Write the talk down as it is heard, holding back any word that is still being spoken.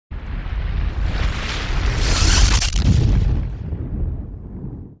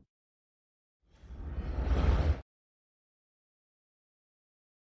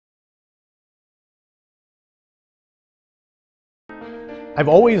I've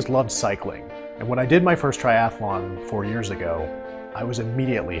always loved cycling, and when I did my first triathlon 4 years ago, I was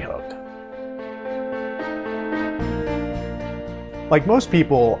immediately hooked. Like most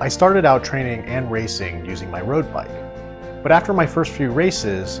people, I started out training and racing using my road bike. But after my first few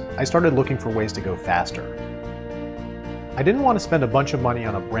races, I started looking for ways to go faster. I didn't want to spend a bunch of money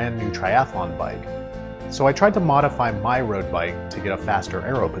on a brand new triathlon bike, so I tried to modify my road bike to get a faster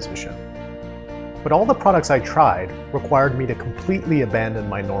aero position. But all the products I tried required me to completely abandon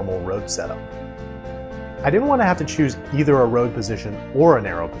my normal road setup. I didn't want to have to choose either a road position or an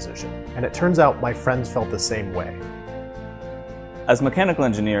aero position, and it turns out my friends felt the same way. As mechanical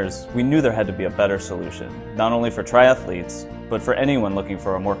engineers, we knew there had to be a better solution, not only for triathletes, but for anyone looking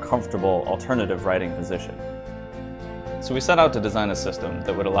for a more comfortable alternative riding position. So we set out to design a system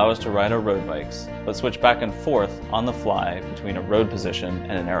that would allow us to ride our road bikes, but switch back and forth on the fly between a road position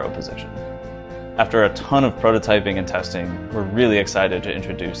and an aero position. After a ton of prototyping and testing, we're really excited to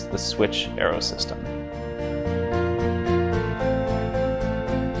introduce the Switch Aero system.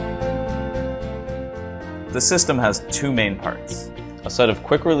 The system has two main parts: a set of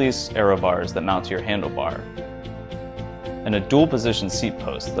quick-release aero bars that mount to your handlebar, and a dual-position seat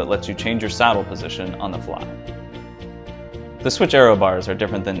post that lets you change your saddle position on the fly. The Switch aero bars are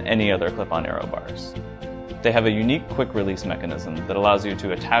different than any other clip-on aero bars. They have a unique quick-release mechanism that allows you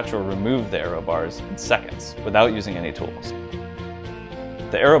to attach or remove the aero bars in seconds without using any tools.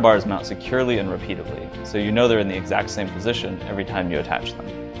 The aero bars mount securely and repeatably, so you know they're in the exact same position every time you attach them.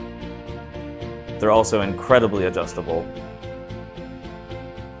 They're also incredibly adjustable,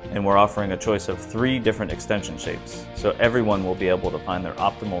 and we're offering a choice of 3 different extension shapes, so everyone will be able to find their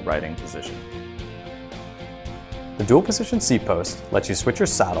optimal riding position. The dual position seat post lets you switch your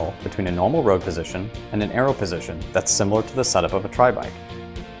saddle between a normal road position and an aero position that's similar to the setup of a tri-bike.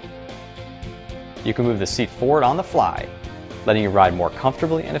 You can move the seat forward on the fly, letting you ride more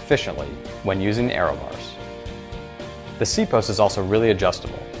comfortably and efficiently when using the aero bars. The seat post is also really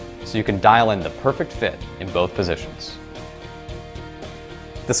adjustable, so you can dial in the perfect fit in both positions.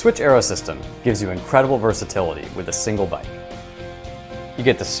 The Switch Aero system gives you incredible versatility with a single bike. You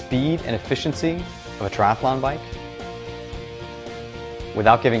get the speed and efficiency of a triathlon bike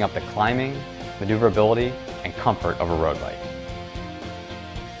without giving up the climbing, maneuverability, and comfort of a road bike.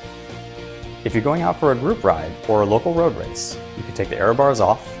 If you're going out for a group ride or a local road race, you can take the aero bars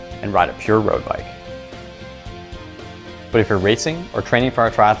off and ride a pure road bike. But if you're racing or training for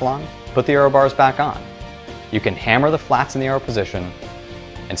a triathlon, put the aero bars back on. You can hammer the flats in the aero position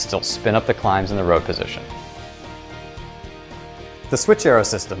and still spin up the climbs in the road position. The Switch Aero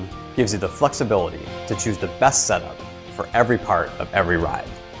system gives you the flexibility to choose the best setup for every part of every ride.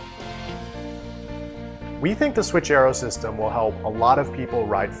 We think the Switch Aero system will help a lot of people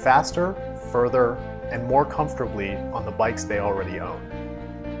ride faster, further, and more comfortably on the bikes they already own.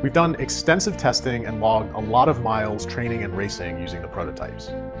 We've done extensive testing and logged a lot of miles training and racing using the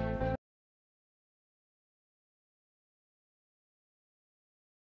prototypes.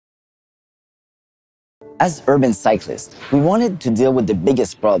 As urban cyclists, we wanted to deal with the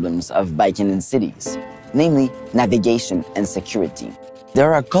biggest problems of biking in cities, namely navigation and security.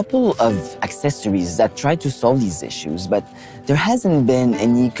 There are a couple of accessories that try to solve these issues, but there hasn't been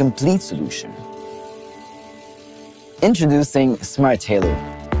any complete solution. Introducing Smart Halo.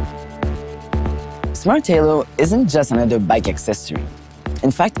 Smart Halo isn't just another bike accessory.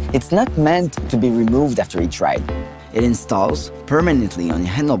 In fact, it's not meant to be removed after each ride. It installs permanently on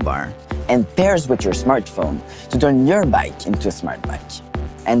your handlebar and pairs with your smartphone to turn your bike into a smart bike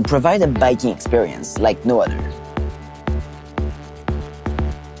and provide a biking experience like no other.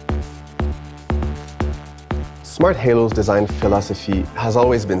 Smart Halo's design philosophy has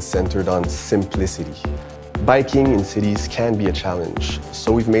always been centered on simplicity. Biking in cities can be a challenge,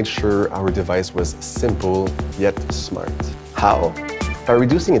 so we've made sure our device was simple yet smart. How? By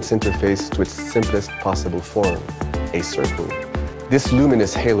reducing its interface to its simplest possible form, a circle. This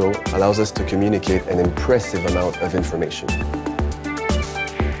luminous halo allows us to communicate an impressive amount of information.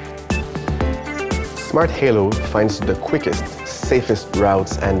 Smart Halo finds the quickest, safest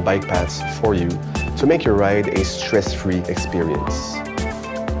routes and bike paths for you to make your ride a stress-free experience.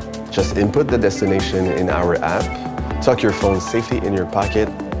 Just input the destination in our app, tuck your phone safely in your pocket,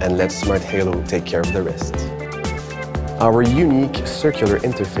 and let Smart Halo take care of the rest. Our unique circular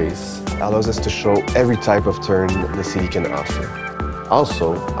interface allows us to show every type of turn the city can offer.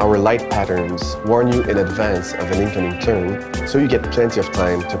 Also, our light patterns warn you in advance of an incoming turn, so you get plenty of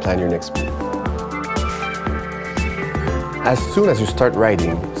time to plan your next move. As soon as you start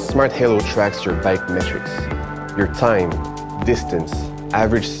riding, Smart Halo tracks your bike metrics, your time, distance,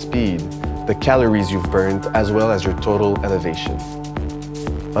 average speed, the calories you've burned, as well as your total elevation.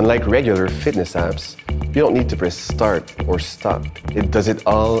 Unlike regular fitness apps, you don't need to press start or stop. It does it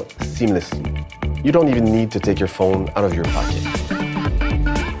all seamlessly. You don't even need to take your phone out of your pocket.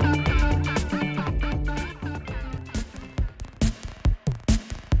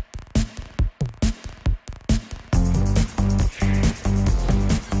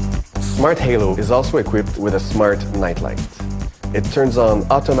 Smart Halo is also equipped with a smart nightlight. It turns on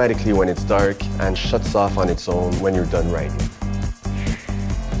automatically when it's dark and shuts off on its own when you're done riding.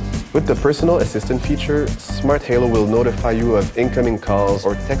 With the personal assistant feature, Smart Halo will notify you of incoming calls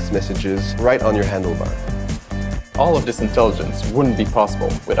or text messages right on your handlebar. All of this intelligence wouldn't be possible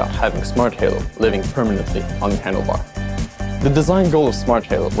without having Smart Halo living permanently on your handlebar. The design goal of Smart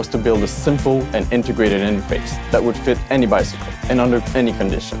Halo was to build a simple and integrated interface that would fit any bicycle and under any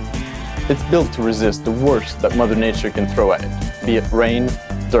condition. It's built to resist the worst that Mother Nature can throw at it, be it rain,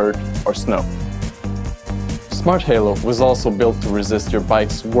 dirt, or snow. Smart Halo was also built to resist your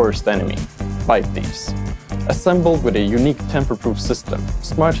bike's worst enemy, bike thieves. Assembled with a unique tamper-proof system,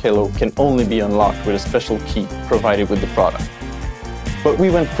 Smart Halo can only be unlocked with a special key provided with the product. But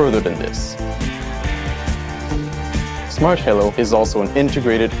we went further than this. Smart Halo is also an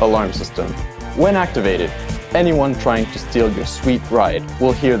integrated alarm system. When activated, anyone trying to steal your sweet ride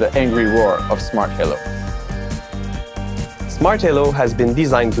will hear the angry roar of Smart Halo. Smart Halo has been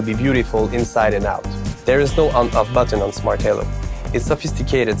designed to be beautiful inside and out. There is no on-off button on Smart Halo. Its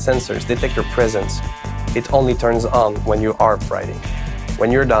sophisticated sensors detect your presence. It only turns on when you are riding.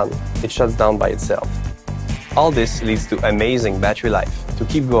 When you're done, it shuts down by itself. All this leads to amazing battery life to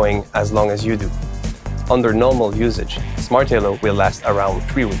keep going as long as you do. Under normal usage, Smart Halo will last around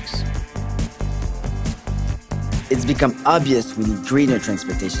 3 weeks. It's become obvious we need greener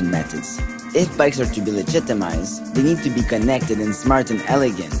transportation methods. If bikes are to be legitimized, they need to be connected and smart and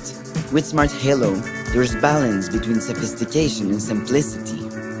elegant. With Smart Halo, there's balance between sophistication and simplicity.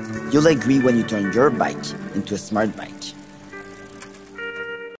 You'll agree when you turn your bike into a smart bike.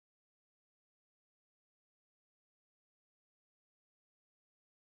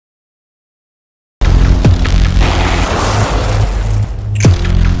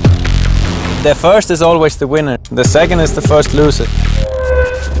 The first is always the winner. The second is the first loser.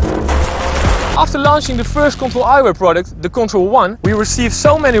 After launching the first Control Eyewear product, the Control 1, we received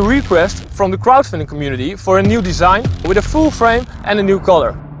so many requests from the crowdfunding community for a new design with a full frame and a new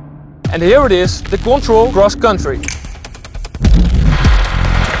color. And here it is, the Control Cross Country.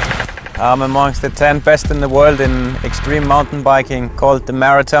 I'm amongst the 10 best in the world in extreme mountain biking, called the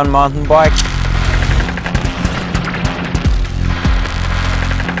marathon mountain bike.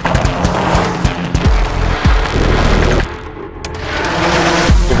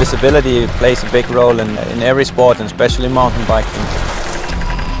 Visibility plays a big role in every sport, and especially mountain biking.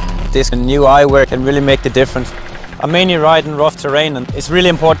 This new eyewear can really make the difference. I mainly ride in rough terrain, and it's really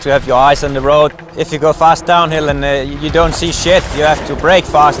important to have your eyes on the road. If you go fast downhill and you don't see shit, you have to brake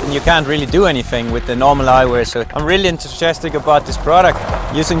fast and you can't really do anything with the normal eyewear. So I'm really enthusiastic about this product.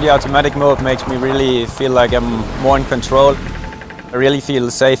 Using the automatic mode makes me really feel like I'm more in control. I really feel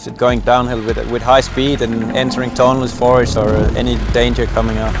safe going downhill with high speed and entering tunnels, forests, or any danger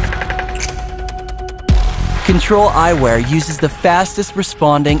coming up. Control Eyewear uses the fastest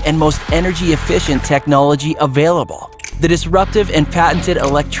responding and most energy efficient technology available. The disruptive and patented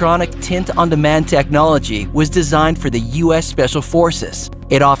electronic tint-on-demand technology was designed for the US Special Forces.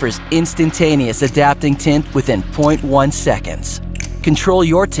 It offers instantaneous adapting tint within 0.1 seconds. Control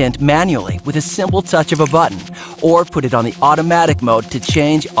your tint manually with a simple touch of a button, or put it on the automatic mode to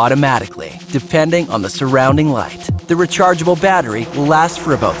change automatically, depending on the surrounding light. The rechargeable battery will last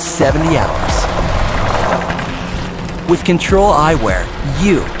for about 70 hours. With Control Eyewear,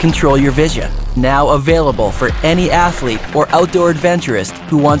 you control your vision. Now available for any athlete or outdoor adventurist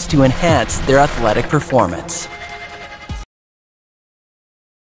who wants to enhance their athletic performance.